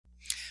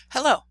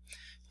Hello.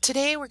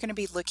 Today we're going to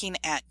be looking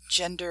at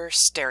gender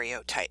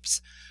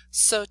stereotypes.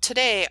 So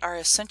today our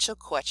essential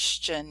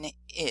question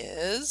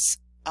is,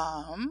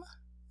 how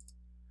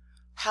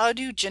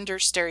do gender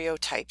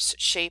stereotypes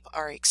shape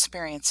our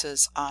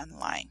experiences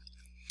online?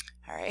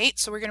 All right,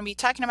 so we're going to be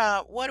talking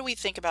about what do we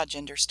think about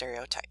gender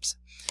stereotypes.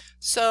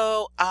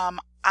 So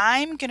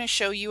I'm going to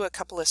show you a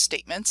couple of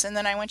statements, and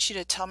then I want you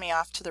to tell me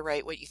off to the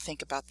right what you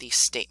think about these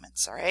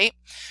statements, all right?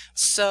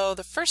 So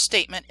the first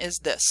statement is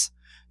this: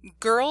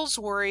 girls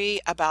worry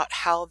about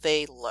how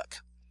they look.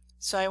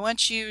 So I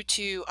want you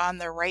to, on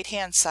the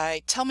right-hand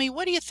side, tell me,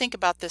 what do you think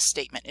about this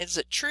statement? Is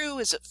it true?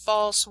 Is it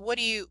false?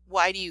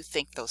 Why do you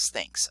think those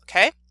things?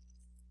 Okay?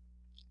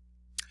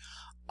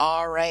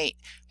 All right.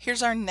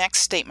 Here's our next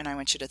statement I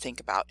want you to think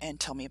about and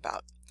tell me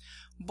about.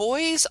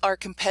 Boys are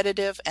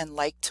competitive and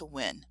like to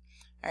win.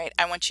 All right,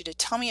 I want you to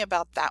tell me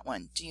about that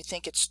one. Do you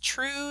think it's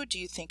true? Do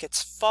you think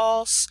it's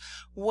false?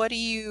 What do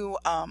you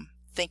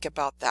think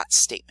about that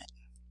statement?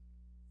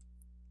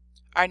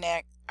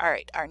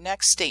 Our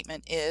next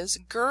statement is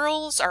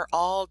girls are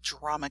all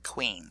drama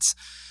queens.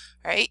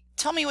 All right,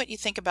 tell me what you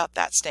think about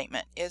that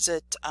statement. Is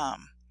it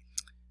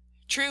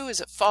true?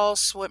 Is it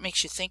false? What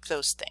makes you think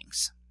those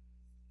things?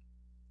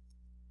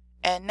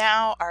 And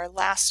now our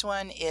last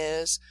one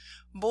is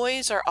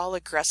boys are all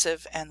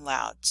aggressive and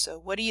loud. So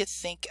what do you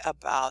think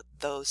about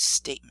those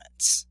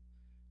statements?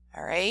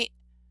 All right.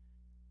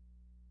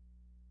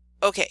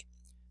 Okay,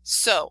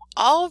 so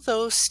all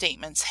those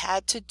statements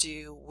had to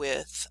do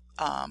with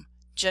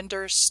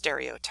gender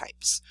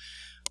stereotypes.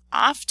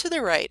 Off to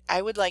the right,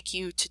 I would like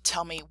you to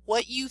tell me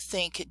what you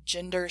think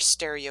gender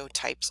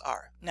stereotypes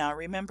are. Now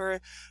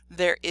remember,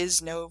 there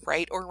is no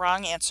right or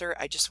wrong answer.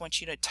 I just want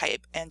you to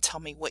type and tell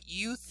me what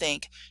you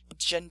think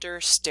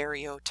gender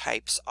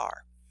stereotypes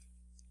are.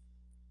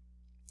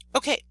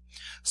 Okay,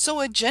 so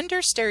a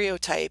gender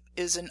stereotype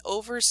is an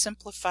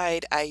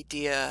oversimplified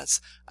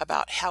ideas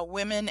about how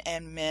women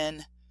and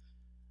men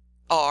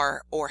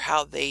are or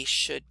how they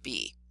should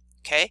be.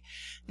 Okay,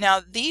 now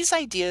these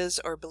ideas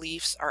or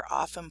beliefs are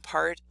often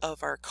part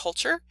of our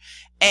culture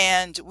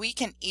and we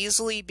can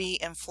easily be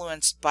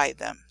influenced by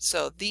them.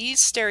 So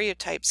these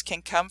stereotypes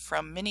can come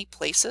from many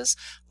places,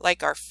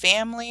 like our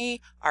family,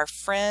 our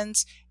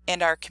friends,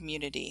 and our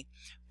community.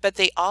 But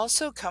they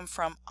also come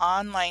from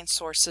online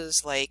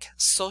sources like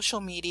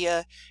social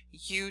media,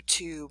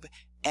 YouTube,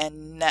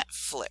 and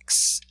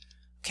Netflix.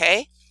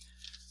 Okay,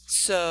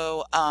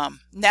 so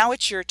now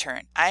it's your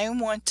turn. I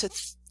want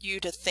you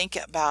to think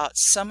about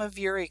some of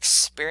your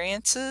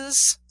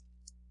experiences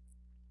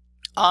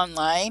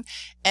online,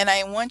 and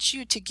I want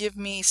you to give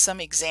me some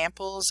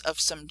examples of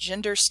some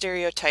gender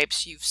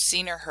stereotypes you've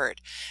seen or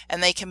heard.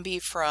 And they can be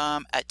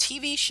from a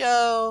TV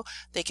show,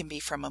 they can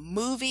be from a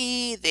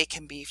movie, they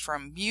can be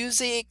from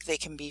music, they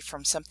can be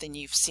from something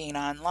you've seen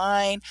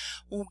online.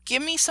 Well,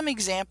 give me some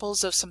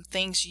examples of some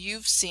things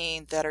you've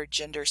seen that are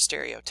gender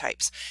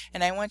stereotypes.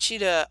 And I want you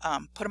to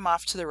put them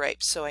off to the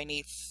right. So I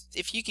need,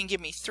 if you can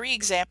give me 3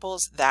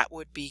 examples, that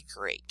would be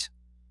great.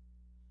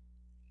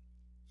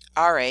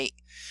 All right,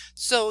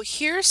 so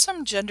here's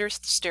some gender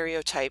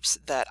stereotypes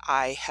that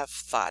I have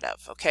thought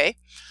of, okay?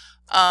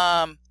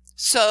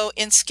 So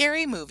in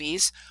scary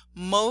movies,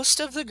 most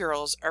of the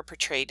girls are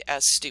portrayed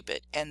as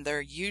stupid, and they're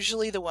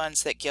usually the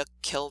ones that get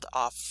killed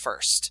off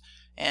first.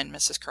 And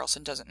Mrs.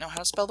 Carlson doesn't know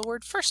how to spell the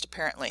word first,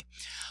 apparently.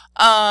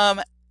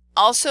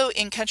 Also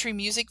in country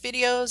music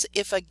videos,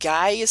 if a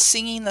guy is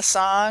singing the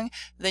song,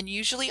 then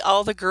usually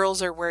all the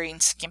girls are wearing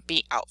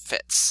skimpy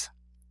outfits.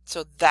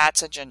 So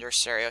that's a gender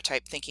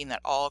stereotype, thinking that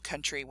all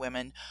country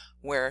women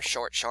wear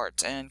short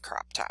shorts and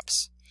crop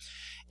tops.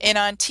 And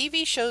on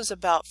TV shows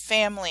about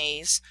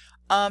families,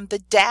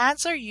 the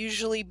dads are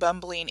usually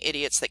bumbling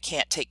idiots that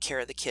can't take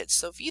care of the kids.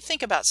 So if you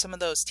think about some of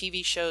those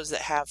TV shows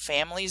that have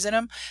families in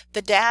them,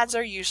 the dads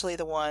are usually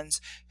the ones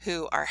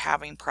who are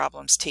having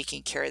problems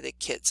taking care of the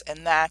kids.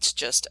 And that's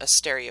just a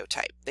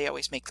stereotype. They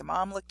always make the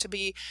mom look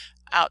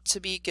out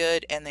to be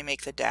good, and they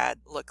make the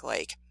dad look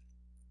like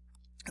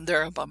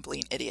they're a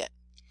bumbling idiot.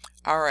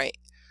 All right,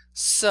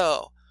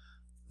 so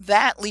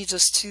that leads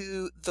us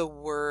to the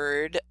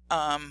word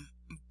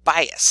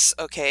bias,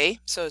 okay?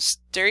 So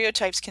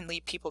stereotypes can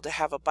lead people to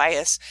have a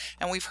bias,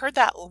 and we've heard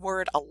that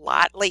word a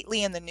lot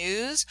lately in the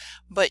news,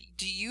 but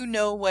do you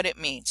know what it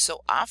means?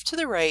 So off to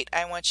the right,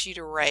 I want you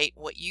to write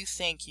what you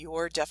think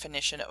your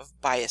definition of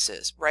bias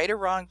is. Right or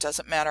wrong,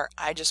 doesn't matter.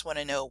 I just want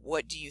to know,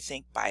 what do you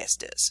think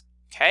biased is,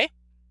 okay?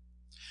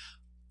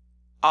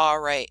 All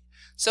right.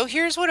 So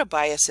here's what a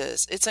bias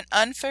is. It's an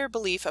unfair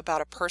belief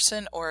about a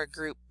person or a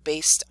group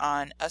based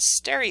on a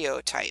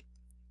stereotype.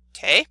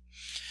 Okay,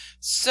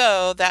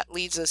 so that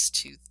leads us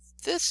to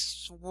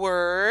this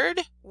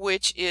word,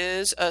 which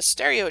is a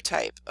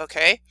stereotype.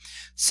 Okay,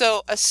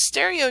 so a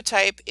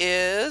stereotype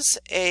is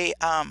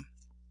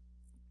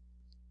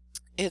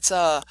it's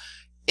a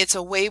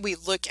way we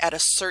look at a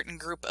certain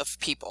group of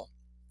people.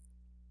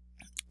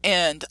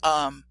 And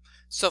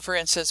so for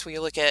instance, we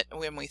look at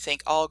when we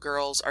think all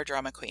girls are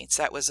drama queens,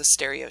 that was a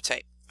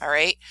stereotype. All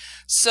right,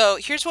 so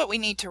here's what we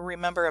need to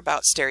remember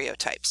about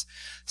stereotypes.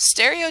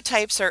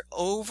 Stereotypes are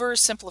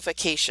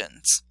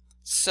oversimplifications.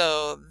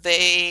 So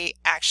they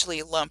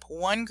actually lump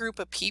one group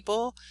of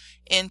people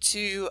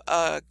into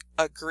a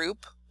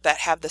group that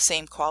have the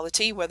same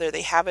quality, whether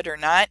they have it or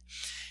not.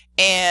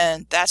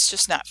 And that's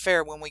just not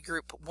fair when we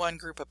group one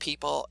group of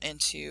people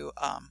into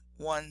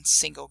one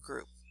single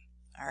group.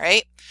 All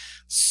right,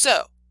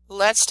 so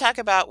let's talk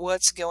about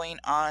what's going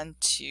on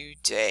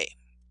today.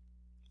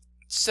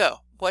 So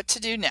what to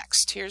do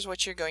next? Here's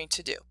what you're going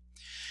to do.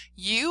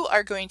 You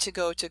are going to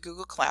go to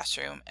Google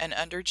Classroom, and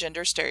under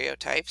Gender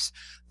Stereotypes,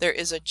 there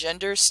is a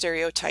Gender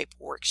Stereotype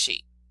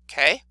worksheet,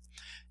 okay?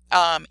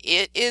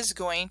 It is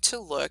going to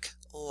look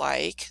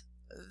like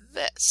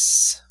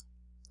this,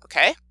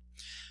 okay?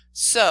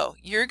 So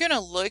you're going to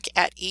look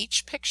at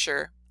each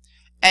picture,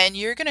 and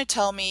you're going to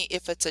tell me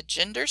if it's a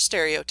gender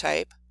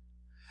stereotype,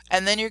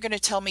 and then you're going to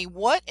tell me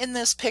what in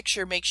this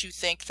picture makes you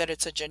think that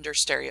it's a gender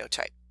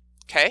stereotype,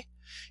 okay?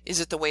 Is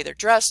it the way they're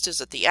dressed?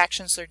 Is it the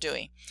actions they're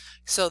doing?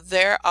 So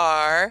there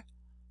are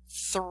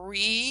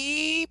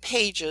 3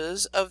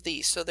 pages of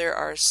these. So there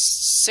are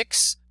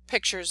 6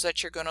 pictures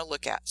that you're going to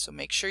look at. So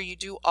make sure you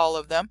do all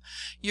of them.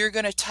 You're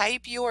going to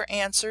type your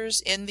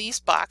answers in these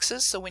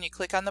boxes. So when you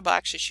click on the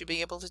box, you should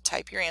be able to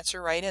type your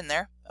answer right in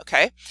there.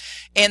 Okay.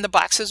 And the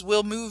boxes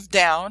will move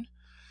down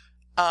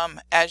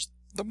as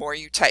the more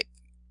you type.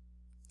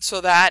 So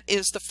that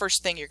is the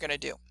first thing you're going to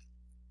do.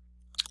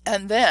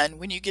 And then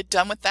when you get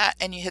done with that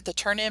and you hit the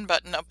turn in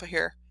button up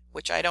here,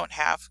 which I don't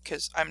have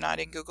because I'm not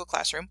in Google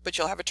Classroom, but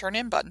you'll have a turn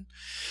in button.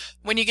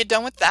 When you get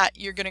done with that,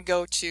 you're going to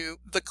go to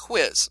the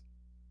quiz,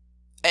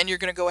 and you're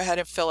going to go ahead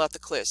and fill out the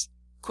quiz.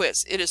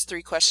 It is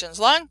 3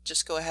 questions long.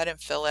 Just go ahead and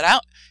fill it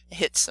out and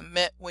hit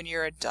submit when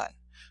you're done.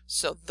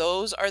 So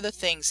those are the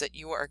things that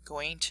you are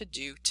going to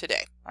do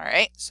today. All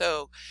right.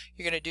 So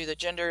you're going to do the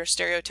gender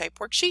stereotype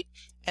worksheet,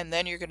 and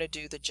then you're going to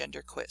do the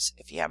gender quiz.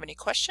 If you have any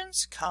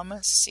questions, come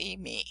see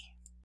me.